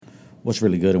What's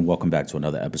really good, and welcome back to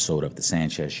another episode of The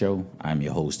Sanchez Show. I'm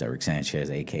your host, Eric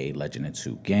Sanchez, aka Legend in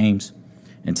Two Games.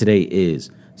 And today is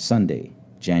Sunday,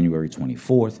 January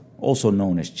 24th, also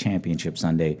known as Championship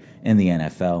Sunday in the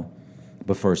NFL.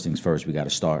 But first things first, we got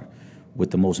to start with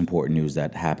the most important news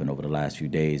that happened over the last few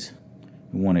days.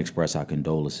 We want to express our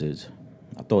condolences.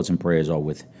 Our thoughts and prayers are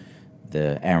with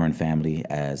the Aaron family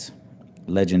as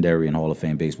legendary and Hall of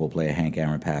Fame baseball player Hank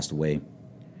Aaron passed away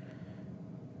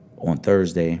on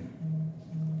Thursday.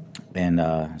 And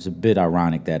it's a bit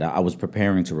ironic that I was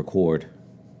preparing to record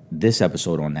this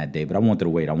episode on that day, but I wanted to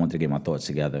wait. I wanted to get my thoughts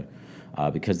together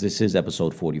because this is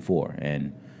episode 44,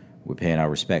 and we're paying our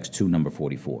respects to number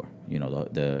 44. You know,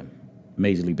 the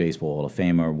Major League Baseball Hall of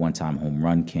Famer, one-time home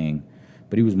run king,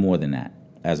 but he was more than that.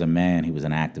 As a man, he was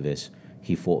an activist.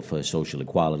 He fought for social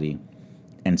equality,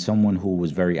 and someone who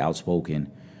was very outspoken,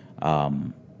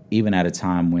 even at a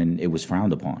time when it was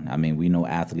frowned upon. I mean, we know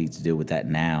athletes deal with that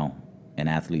now, and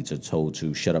athletes are told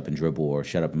to shut up and dribble or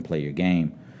shut up and play your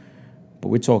game. But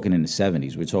we're talking in the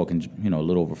 70s. We're talking, a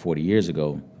little over 40 years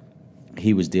ago.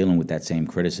 He was dealing with that same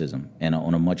criticism and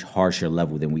on a much harsher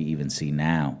level than we even see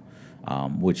now,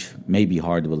 which may be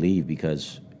hard to believe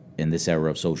because in this era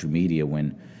of social media,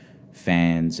 when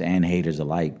fans and haters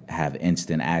alike have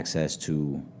instant access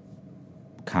to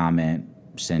comment,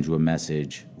 send you a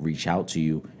message, reach out to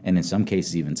you, and in some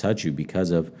cases even touch you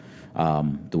because of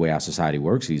the way our society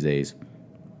works these days.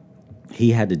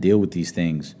 He had to deal with these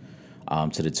things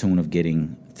to the tune of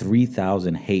getting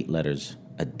 3,000 hate letters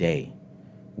a day,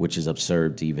 which is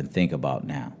absurd to even think about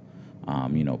now.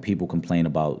 People complain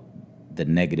about the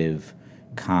negative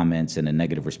comments and the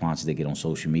negative responses they get on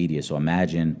social media. So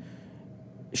imagine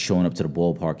showing up to the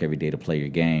ballpark every day to play your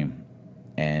game,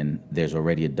 and there's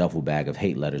already a duffel bag of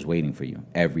hate letters waiting for you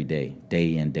every day,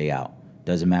 day in, day out.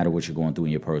 Doesn't matter what you're going through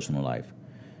in your personal life.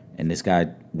 And this guy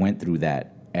went through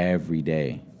that every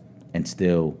day and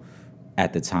still,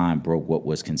 at the time, broke what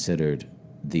was considered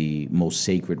the most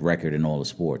sacred record in all of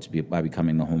sports by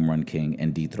becoming the home run king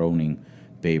and dethroning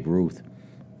Babe Ruth.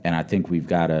 And I think we've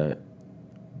got to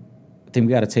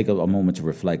take a moment to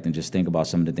reflect and just think about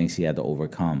some of the things he had to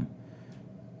overcome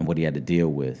and what he had to deal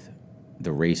with, the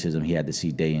racism he had to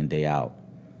see day in, day out,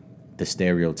 the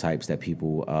stereotypes that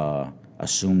people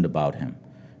assumed about him.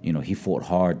 He fought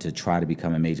hard to try to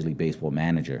become a Major League Baseball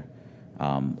manager,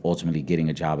 ultimately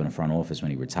getting a job in the front office when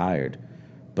he retired.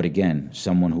 But again,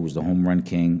 someone who was the home run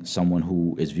king, someone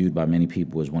who is viewed by many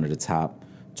people as one of the top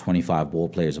 25 ball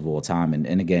players of all time.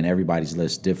 And again, everybody's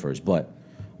list differs, but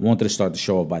I wanted to start the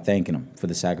show off by thanking him for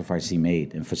the sacrifice he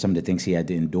made and for some of the things he had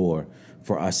to endure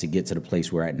for us to get to the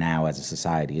place we're at now as a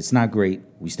society. It's not great.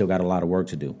 We still got a lot of work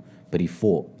to do, but he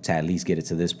fought to at least get it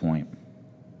to this point.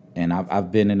 And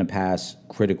I've been in the past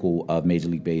critical of Major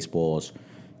League Baseball's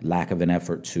lack of an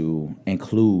effort to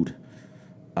include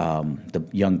the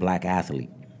young black athlete,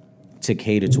 to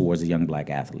cater towards the young black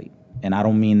athlete. And I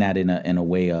don't mean that in a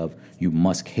way of you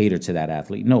must cater to that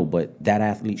athlete. No, but that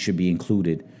athlete should be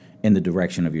included in the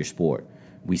direction of your sport.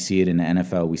 We see it in the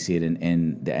NFL. We see it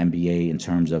in the NBA in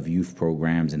terms of youth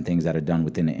programs and things that are done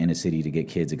within the inner city to get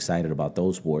kids excited about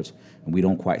those sports. And we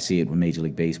don't quite see it with Major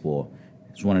League Baseball.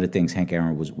 It's one of the things Hank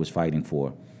Aaron was fighting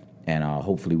for. And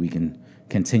hopefully we can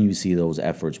continue to see those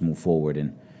efforts move forward.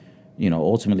 And,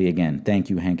 ultimately, again, thank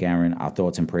you, Hank Aaron. Our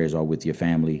thoughts and prayers are with your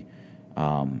family.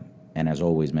 And as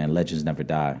always, man, legends never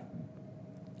die.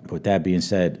 But with that being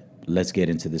said, let's get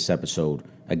into this episode.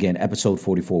 Again, episode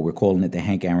 44, we're calling it the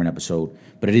Hank Aaron episode,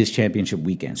 but it is championship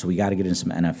weekend, so we got to get into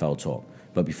some NFL talk.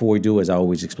 But before we do, as I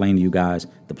always explain to you guys,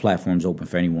 the platform's open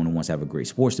for anyone who wants to have a great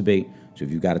sports debate. So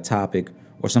if you've got a topic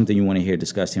or something you want to hear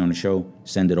discussed here on the show,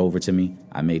 send it over to me.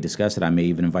 I may discuss it. I may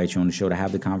even invite you on the show to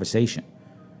have the conversation.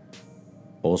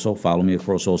 Also, follow me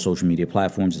across all social media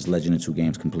platforms. It's Legend in Two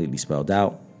Games, completely spelled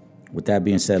out. With that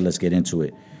being said, let's get into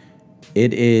it.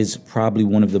 It is probably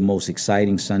one of the most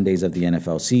exciting Sundays of the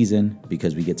NFL season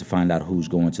because we get to find out who's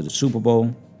going to the Super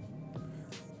Bowl.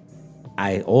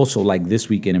 I also like this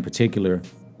weekend in particular,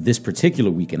 this particular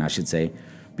weekend, I should say,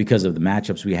 because of the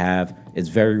matchups we have. It's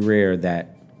very rare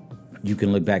that you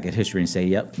can look back at history and say,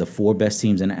 yep, the four best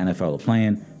teams in the NFL are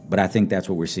playing, but I think that's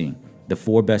what we're seeing. The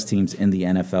four best teams in the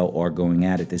NFL are going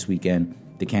at it this weekend.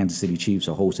 The Kansas City Chiefs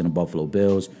are hosting the Buffalo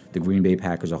Bills. The Green Bay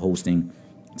Packers are hosting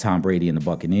Tom Brady and the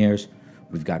Buccaneers.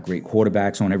 We've got great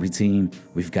quarterbacks on every team.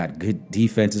 We've got good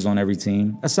defenses on every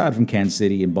team. Aside from Kansas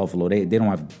City and Buffalo, they don't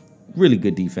have really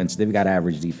good defenses. They've got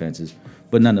average defenses.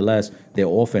 But nonetheless, their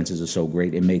offenses are so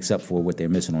great, it makes up for what they're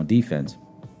missing on defense.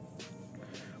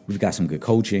 We've got some good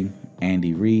coaching.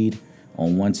 Andy Reid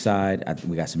on one side.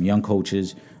 We got some young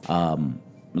coaches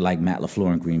like Matt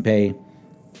LaFleur in Green Bay.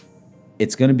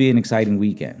 It's going to be an exciting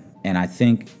weekend. And I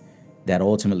think that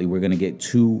ultimately we're going to get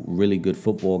two really good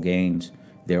football games.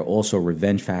 There are also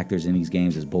revenge factors in these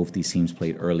games as both these teams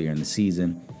played earlier in the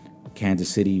season. Kansas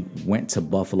City went to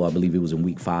Buffalo, I believe it was in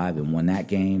Week 5, and won that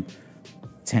game.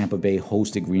 Tampa Bay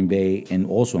hosted Green Bay and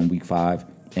also in Week 5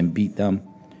 and beat them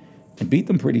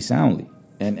pretty soundly.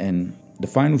 And the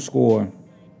final score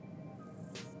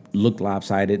looked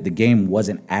lopsided. The game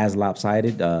wasn't as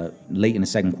lopsided. Late in the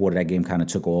second quarter, that game kind of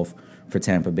took off for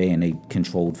Tampa Bay, and they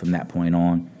controlled from that point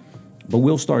on. But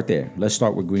we'll start there. Let's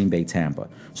start with Green Bay, Tampa.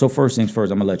 So first things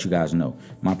first, I'm going to let you guys know.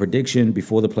 My prediction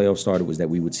before the playoffs started was that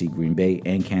we would see Green Bay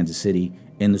and Kansas City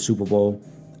in the Super Bowl.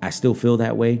 I still feel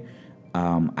that way.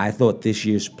 I thought this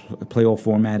year's playoff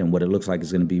format and what it looks like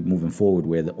is going to be moving forward,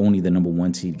 where only the number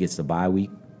one seed gets the bye week,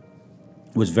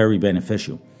 was very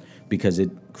beneficial because it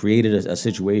created a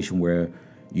situation where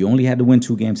you only had to win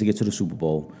 2 games to get to the Super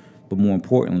Bowl. But more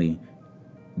importantly,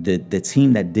 the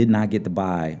team that did not get the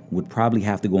bye would probably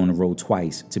have to go on the road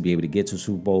twice to be able to get to the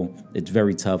Super Bowl. It's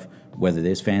very tough, whether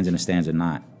there's fans in the stands or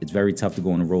not. It's very tough to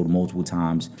go on the road multiple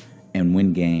times and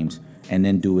win games and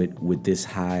then do it with this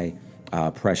high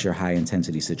pressure, high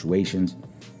intensity situations.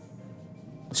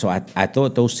 So I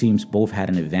thought those teams both had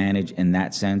an advantage in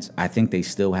that sense. I think they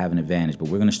still have an advantage, but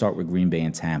we're going to start with Green Bay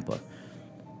and Tampa.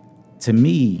 To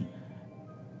me,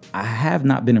 I have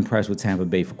not been impressed with Tampa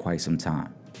Bay for quite some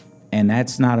time. And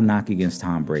that's not a knock against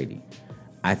Tom Brady.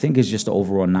 I think it's just an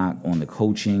overall knock on the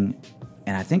coaching.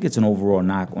 And I think it's an overall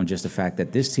knock on just the fact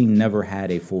that this team never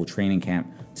had a full training camp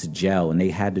to gel, and they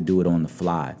had to do it on the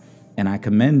fly. And I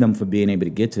commend them for being able to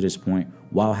get to this point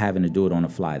while having to do it on the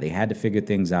fly. They had to figure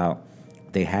things out.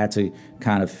 They had to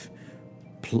kind of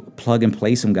plug and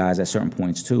play some guys at certain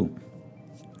points too.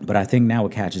 But I think now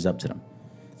it catches up to them.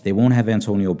 They won't have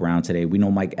Antonio Brown today. We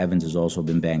know Mike Evans has also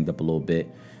been banged up a little bit.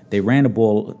 They ran the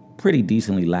ball pretty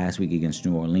decently last week against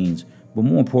New Orleans. But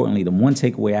more importantly, the one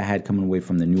takeaway I had coming away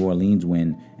from the New Orleans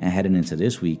win and heading into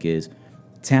this week is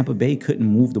Tampa Bay couldn't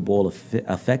move the ball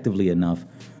effectively enough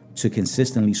to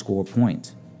consistently score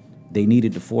points. They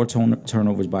needed the 4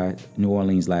 turnovers by New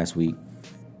Orleans last week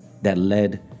that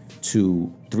led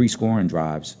to 3 scoring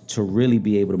drives to really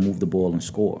be able to move the ball and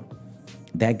score.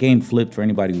 That game flipped for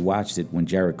anybody who watched it when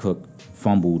Jared Cook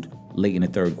fumbled late in the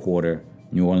third quarter.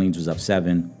 New Orleans was up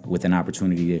 7 with an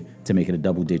opportunity to make it a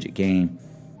double-digit game.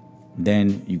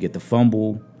 Then you get the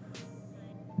fumble.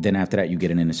 Then after that, you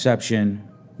get an interception.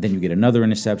 Then you get another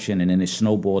interception, and then it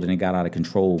snowballed and it got out of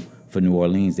control for New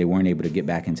Orleans. They weren't able to get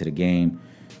back into the game.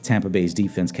 Tampa Bay's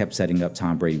defense kept setting up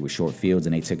Tom Brady with short fields,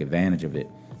 and they took advantage of it.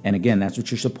 And again, that's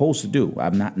what you're supposed to do.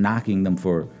 I'm not knocking them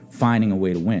for finding a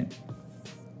way to win.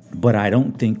 But I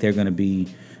don't think they're going to be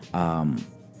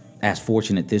as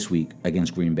fortunate this week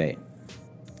against Green Bay.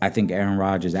 I think Aaron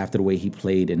Rodgers, after the way he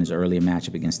played in his earlier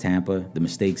matchup against Tampa, the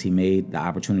mistakes he made, the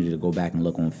opportunity to go back and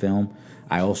look on film,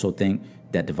 I also think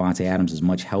that Davante Adams is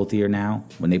much healthier now.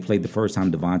 When they played the first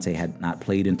time, Davante had not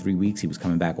played in 3 weeks. He was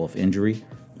coming back off injury,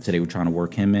 so they were trying to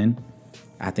work him in.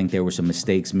 I think there were some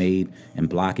mistakes made in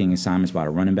blocking assignments by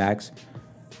the running backs.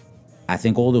 I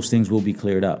think all those things will be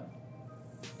cleared up.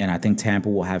 And I think Tampa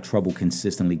will have trouble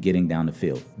consistently getting down the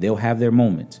field. They'll have their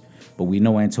moments, but we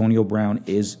know Antonio Brown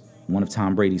is one of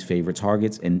Tom Brady's favorite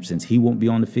targets, and since he won't be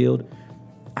on the field,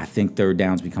 I think third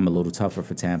downs become a little tougher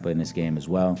for Tampa in this game as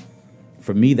well.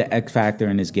 For me, the X factor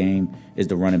in this game is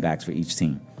the running backs for each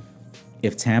team.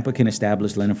 If Tampa can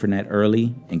establish Leonard Fournette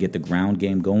early and get the ground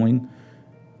game going,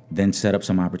 then set up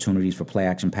some opportunities for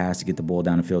play-action pass to get the ball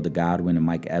down the field to Godwin and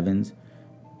Mike Evans,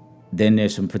 then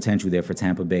there's some potential there for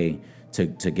Tampa Bay to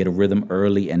get a rhythm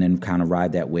early and then kind of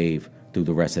ride that wave through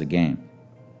the rest of the game.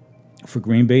 For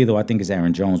Green Bay, though, I think it's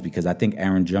Aaron Jones, because I think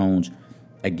Aaron Jones,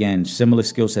 again, similar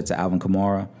skill set to Alvin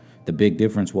Kamara. The big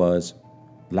difference was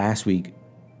last week,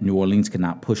 New Orleans could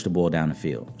not push the ball down the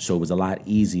field. So it was a lot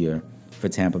easier for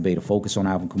Tampa Bay to focus on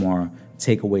Alvin Kamara,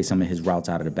 take away some of his routes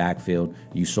out of the backfield.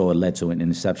 You saw it led to an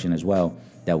interception as well.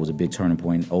 That was a big turning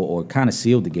point, or kind of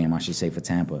sealed the game, I should say, for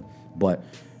Tampa. But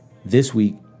this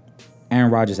week,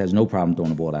 Aaron Rodgers has no problem throwing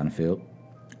the ball down the field.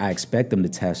 I expect them to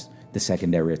test the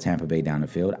secondary of Tampa Bay down the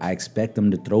field. I expect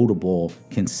them to throw the ball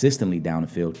consistently down the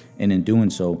field. And in doing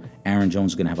so, Aaron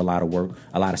Jones is going to have a lot of work,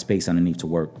 a lot of space underneath to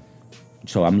work.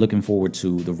 So I'm looking forward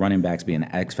to the running backs being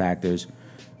the X factors.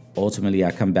 Ultimately,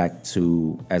 I come back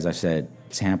to, as I said,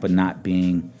 Tampa not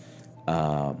being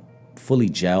fully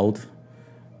gelled.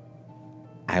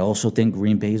 I also think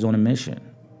Green Bay is on a mission.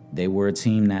 They were a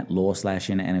team that lost last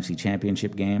year in the NFC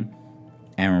Championship game.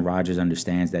 Aaron Rodgers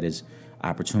understands that his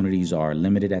opportunities are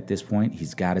limited at this point.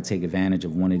 He's got to take advantage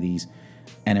of one of these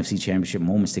NFC Championship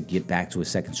moments to get back to his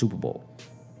second Super Bowl.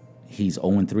 He's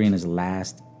 0-3 in his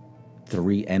last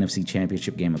 3 NFC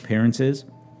Championship game appearances,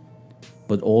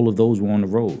 but all of those were on the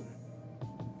road.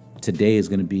 Today is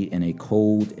going to be in a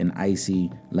cold and icy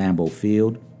Lambeau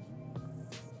Field.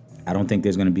 I don't think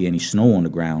there's going to be any snow on the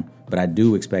ground, but I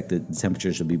do expect that the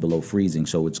temperatures will be below freezing,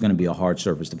 so it's going to be a hard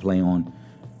surface to play on.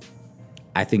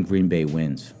 I think Green Bay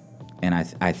wins. And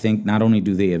I think not only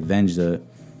do they avenge the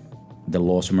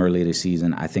loss from earlier this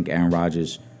season, I think Aaron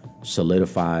Rodgers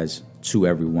solidifies to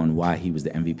everyone why he was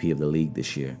the MVP of the league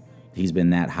this year. He's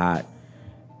been that hot.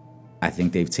 I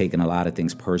think they've taken a lot of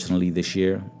things personally this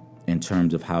year in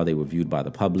terms of how they were viewed by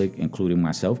the public, including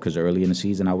myself, because early in the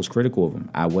season I was critical of them.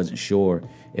 I wasn't sure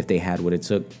if they had what it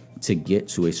took to get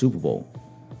to a Super Bowl.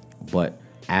 But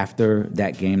after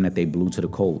that game that they blew to the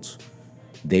Colts,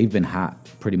 they've been hot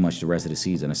pretty much the rest of the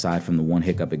season, aside from the one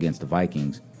hiccup against the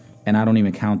Vikings. And I don't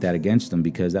even count that against them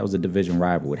because that was a division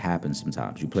rival. It happens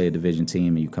sometimes. You play a division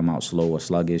team and you come out slow or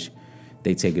sluggish.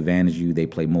 They take advantage of you. They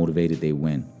play motivated. They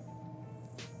win.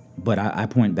 But I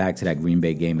point back to that Green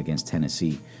Bay game against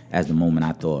Tennessee as the moment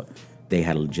I thought they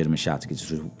had a legitimate shot to get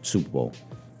to the Super Bowl.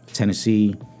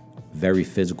 Tennessee, very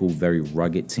physical, very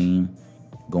rugged team,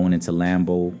 going into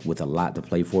Lambeau with a lot to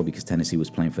play for because Tennessee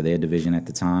was playing for their division at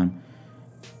the time.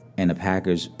 And the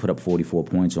Packers put up 44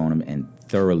 points on them and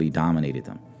thoroughly dominated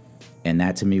them. And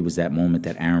that, to me, was that moment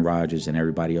that Aaron Rodgers and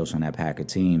everybody else on that Packer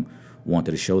team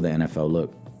wanted to show the NFL,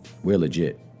 look, we're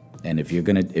legit. And if you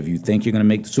think you're gonna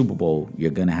make the Super Bowl, you're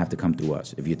gonna have to come through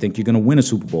us. If you think you're gonna win a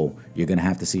Super Bowl, you're gonna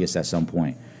have to see us at some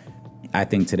point. I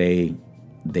think today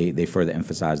they further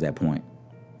emphasize that point.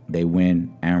 They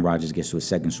win. Aaron Rodgers gets to his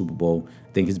second Super Bowl.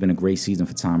 I think it's been a great season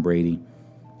for Tom Brady.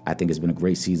 I think it's been a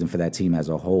great season for that team as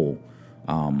a whole,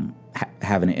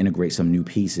 having to integrate some new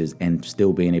pieces and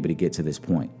still being able to get to this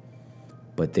point.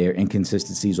 But their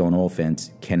inconsistencies on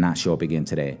offense cannot show up again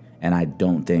today. And I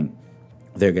don't think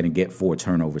they're going to get 4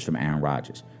 turnovers from Aaron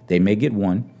Rodgers. They may get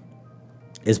 1.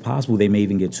 It's possible they may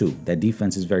even get 2. That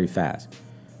defense is very fast.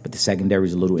 But the secondary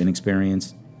is a little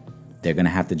inexperienced. They're going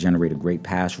to have to generate a great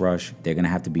pass rush. They're going to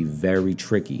have to be very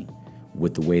tricky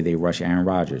with the way they rush Aaron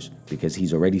Rodgers because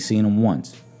he's already seen them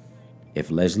once.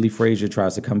 If Leslie Frazier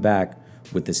tries to come back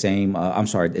with the same,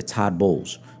 Todd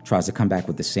Bowles tries to come back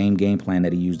with the same game plan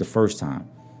that he used the first time,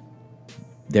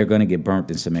 they're going to get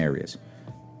burnt in some areas.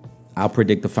 I'll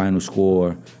predict the final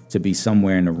score to be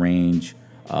somewhere in the range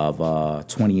of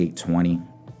 28-20.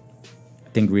 I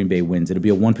think Green Bay wins. It'll be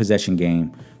a one-possession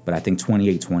game, but I think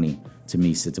 28-20 to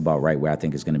me sits about right where I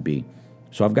think it's going to be.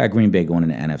 So I've got Green Bay going in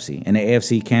the NFC. In the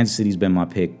AFC, Kansas City's been my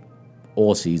pick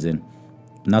all season.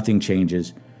 Nothing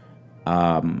changes.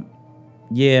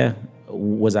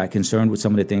 Was I concerned with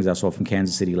some of the things I saw from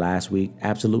Kansas City last week?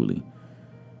 Absolutely.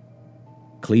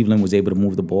 Cleveland was able to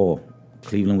move the ball.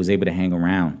 Cleveland was able to hang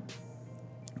around.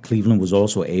 Cleveland was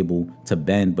also able to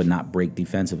bend but not break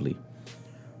defensively.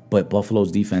 But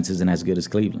Buffalo's defense isn't as good as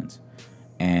Cleveland's.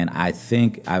 And I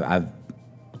think I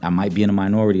might be in a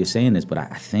minority of saying this, but I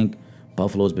think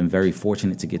Buffalo's been very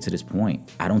fortunate to get to this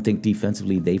point. I don't think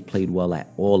defensively they've played well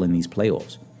at all in these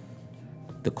playoffs.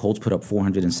 The Colts put up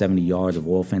 470 yards of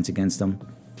offense against them.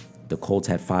 The Colts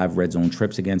had 5 red zone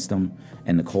trips against them,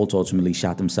 and the Colts ultimately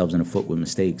shot themselves in the foot with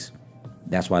mistakes.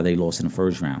 That's why they lost in the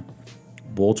first round.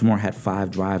 Baltimore had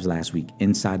 5 drives last week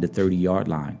inside the 30-yard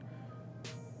line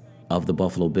of the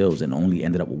Buffalo Bills and only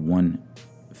ended up with 1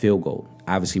 field goal.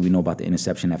 Obviously, we know about the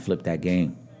interception that flipped that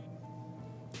game.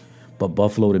 But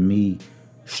Buffalo, to me,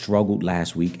 struggled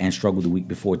last week and struggled the week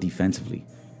before defensively.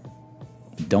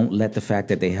 Don't let the fact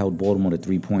that they held Baltimore to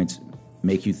 3 points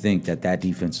make you think that that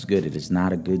defense is good. It is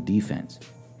not a good defense.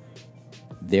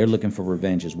 They're looking for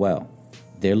revenge as well.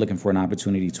 They're looking for an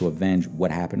opportunity to avenge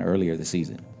what happened earlier this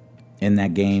season. In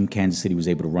that game, Kansas City was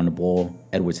able to run the ball.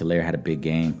 Edwards-Helaire had a big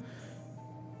game.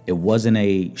 It wasn't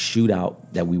a shootout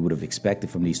that we would have expected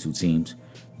from these two teams,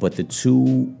 but the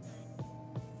two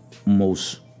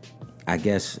most,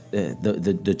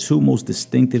 the two most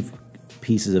distinctive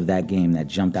pieces of that game that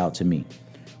jumped out to me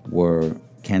were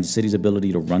Kansas City's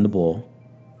ability to run the ball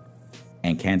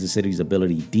and Kansas City's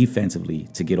ability defensively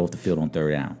to get off the field on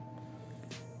third down.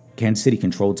 Kansas City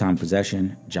controlled time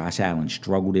possession. Josh Allen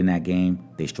struggled in that game.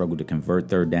 They struggled to convert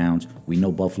third downs. We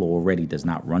know Buffalo already does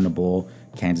not run the ball.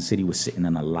 Kansas City was sitting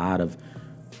in a lot of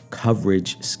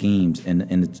coverage schemes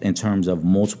in terms of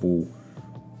multiple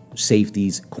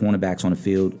safeties, cornerbacks on the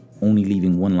field, only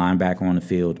leaving one linebacker on the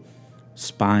field,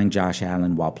 spying Josh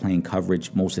Allen while playing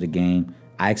coverage most of the game.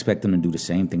 I expect them to do the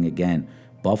same thing again.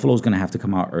 Buffalo's going to have to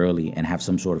come out early and have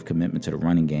some sort of commitment to the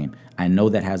running game. I know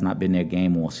that has not been their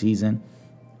game all season.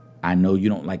 I know you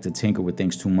don't like to tinker with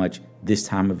things too much this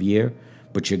time of year,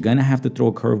 but you're going to have to throw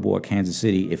a curveball at Kansas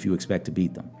City if you expect to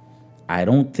beat them. I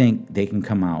don't think they can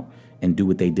come out and do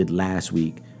what they did last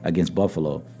week against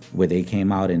Buffalo, where they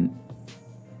came out and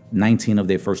 19 of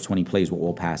their first 20 plays were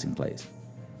all passing plays.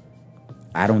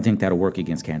 I don't think that'll work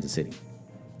against Kansas City.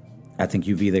 I think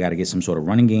you've either got to get some sort of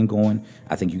running game going.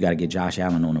 I think you got to get Josh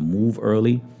Allen on a move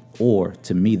early. Or,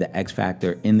 to me, the X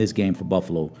factor in this game for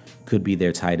Buffalo could be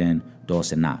their tight end,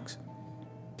 Dawson Knox.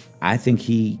 I think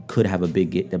he could have a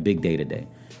big day today.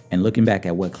 And looking back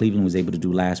at what Cleveland was able to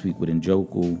do last week with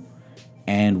Njoku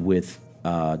and with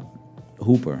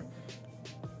Hooper,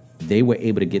 they were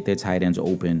able to get their tight ends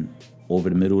open over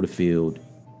the middle of the field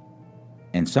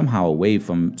and somehow away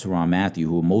from Tyrann Mathieu,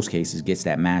 who in most cases gets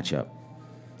that matchup.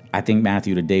 I think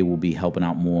Mathieu today will be helping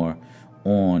out more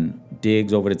on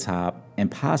Diggs over the top and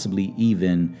possibly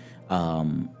even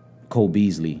Cole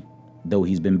Beasley, though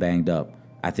he's been banged up.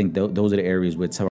 I think those are the areas where Tyrann